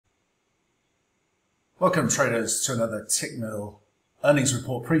Welcome traders to another Tickmill earnings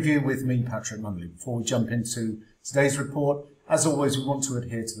report preview with me, Patrick Munley. Before we jump into today's report, as always, we want to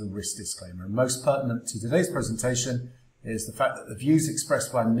adhere to the risk disclaimer. And most pertinent to today's presentation is the fact that the views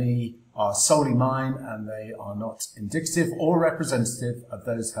expressed by me are solely mine and they are not indicative or representative of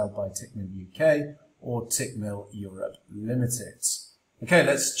those held by Tickmill UK or Tickmill Europe Limited. Okay,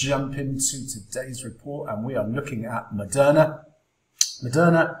 let's jump into today's report, and we are looking at Moderna.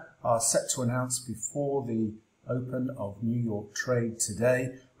 Moderna are set to announce before the open of New York trade today.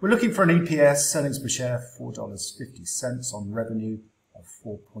 We're looking for an EPS, earnings per share, $4.50 on revenue of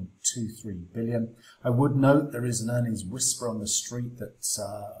 $4.23 billion. I would note there is an earnings whisper on the street that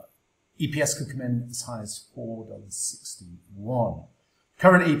EPS could come in as high as $4.61.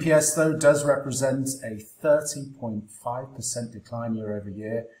 Current EPS, though, does represent a 30.5% decline year over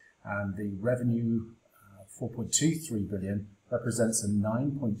year, and the revenue, $4.23 billion, represents a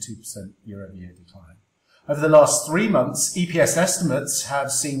 9.2% year-over-year decline. Over the last 3 months, EPS estimates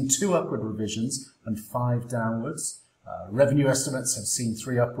have seen 2 upward revisions and 5 downwards. Revenue estimates have seen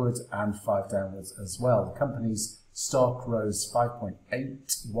 3 upwards and 5 downwards as well. The company's stock rose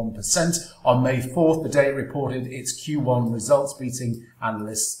 5.81% on May 4th, the day it reported its Q1 results, beating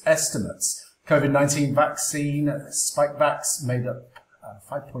analysts' estimates. COVID-19 vaccine, Spikevax, made up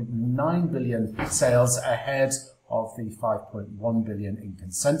 5.9 billion sales ahead of the 5.1 billion in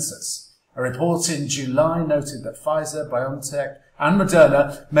consensus. A report in July noted that Pfizer, BioNTech and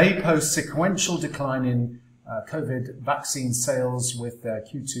Moderna may post sequential decline in COVID vaccine sales with their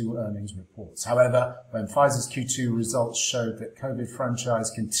Q2 earnings reports. However, when Pfizer's Q2 results showed that COVID franchise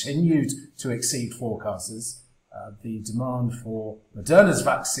continued to exceed forecasts, the demand for Moderna's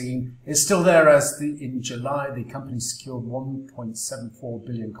vaccine is still there, as in July the company secured 1.74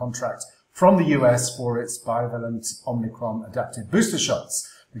 billion contract from the US for its bivalent Omicron adapted booster shots.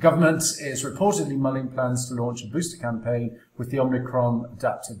 The government is reportedly mulling plans to launch a booster campaign with the Omicron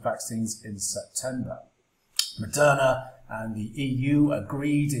adapted vaccines in September. Moderna and the EU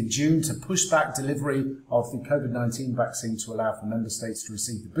agreed in June to push back delivery of the COVID-19 vaccine to allow for member states to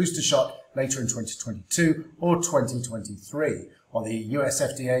receive the booster shot later in 2022 or 2023. While the US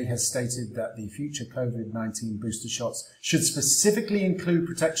FDA has stated that the future COVID-19 booster shots should specifically include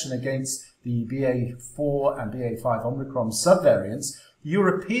protection against the BA.4 and BA.5 Omicron subvariants, the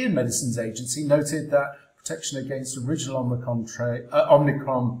European Medicines Agency noted that protection against original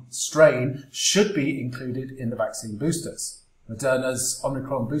Omicron strain should be included in the vaccine boosters. Moderna's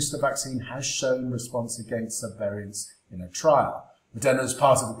Omicron booster vaccine has shown response against subvariants in a trial. Moderna is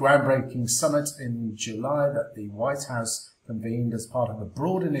part of the groundbreaking summit in July that the White House convened as part of a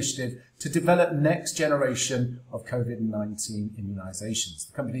broad initiative to develop next generation of COVID-19 immunizations.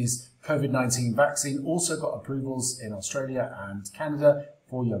 The company's COVID-19 vaccine also got approvals in Australia and Canada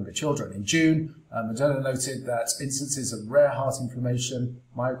for younger children. In June, Moderna noted that instances of rare heart inflammation,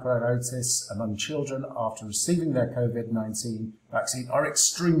 myocarditis among children after receiving their COVID-19 vaccine are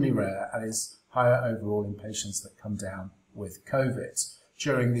extremely rare and is higher overall in patients that come down with COVID.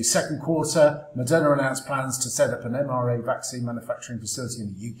 During the second quarter, Moderna announced plans to set up an mRNA vaccine manufacturing facility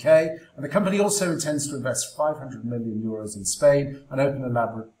in the UK, and the company also intends to invest 500 million euros in Spain and open a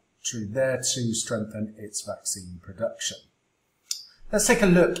laboratory there to strengthen its vaccine production. Let's take a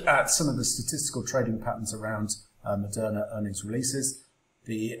look at some of the statistical trading patterns around Moderna earnings releases.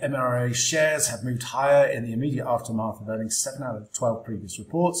 The mRNA shares have moved higher in the immediate aftermath of earnings, 7 out of 12 previous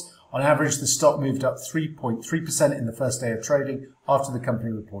reports. On average, the stock moved up 3.3% in the first day of trading after the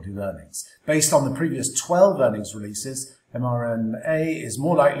company reported earnings. Based on the previous 12 earnings releases, mRNA is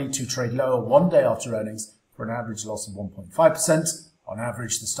more likely to trade lower 1 day after earnings for an average loss of 1.5%. On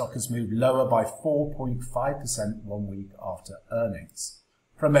average, the stock has moved lower by 4.5% 1 week after earnings.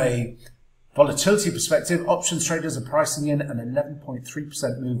 From a volatility perspective, options traders are pricing in an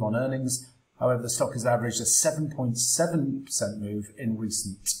 11.3% move on earnings. However, the stock has averaged a 7.7% move in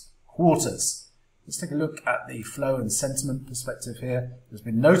recent quarters. Let's take a look at the flow and sentiment perspective here. There's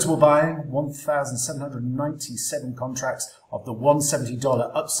been notable buying, 1,797 contracts of the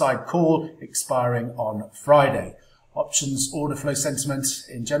 $170 upside call expiring on Friday. Options order flow sentiment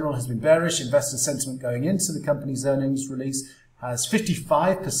in general has been bearish. Investor sentiment going into the company's earnings release has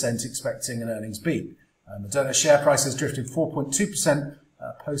 55% expecting an earnings beat. Moderna share price has drifted 4.2%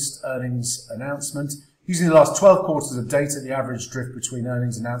 post-earnings announcement. Using the last 12 quarters of data, the average drift between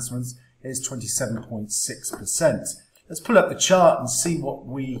earnings announcements is 27.6%. Let's pull up the chart and see what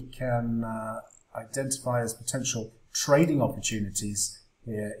we can identify as potential trading opportunities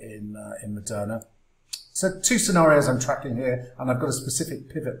here in Moderna. So 2 scenarios I'm tracking here, and I've got a specific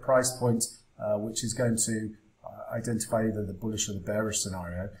pivot price point which is going to identify either the bullish or the bearish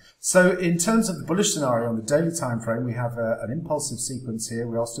scenario. So in terms of the bullish scenario on the daily time frame, we have an impulsive sequence here.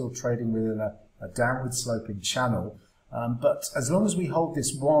 We are still trading within a downward sloping channel. But as long as we hold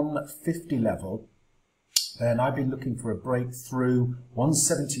this 150 level, then I've been looking for a breakthrough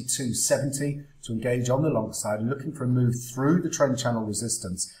 172.70 to engage on the long side, and looking for a move through the trend channel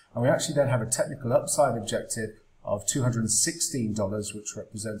resistance. And we actually then have a technical upside objective of $216, which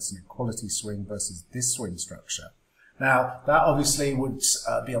represents an equality swing versus this swing structure. Now, that obviously would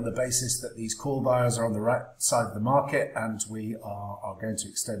be on the basis that these call buyers are on the right side of the market and we are going to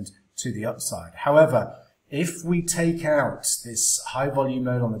extend to the upside. However, if we take out this high volume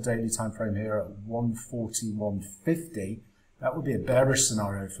node on the daily time frame here at 140, 150, that would be a bearish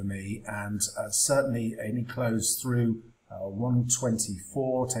scenario for me, and certainly any close through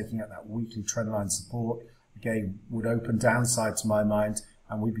 124, taking out that weekly trendline support, again, would open downside to my mind,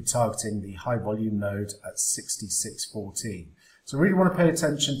 and we'd be targeting the high volume node at 66.14. So really want to pay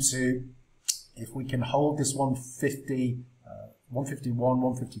attention to if we can hold this 150, 151,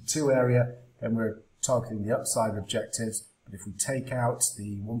 152 area, then we're targeting the upside objectives. But if we take out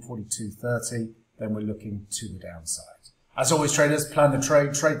the 142.30, then we're looking to the downside. As always, traders, plan the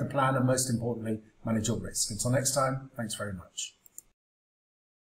trade the plan, and most importantly, manage your risk. Until next time, thanks very much.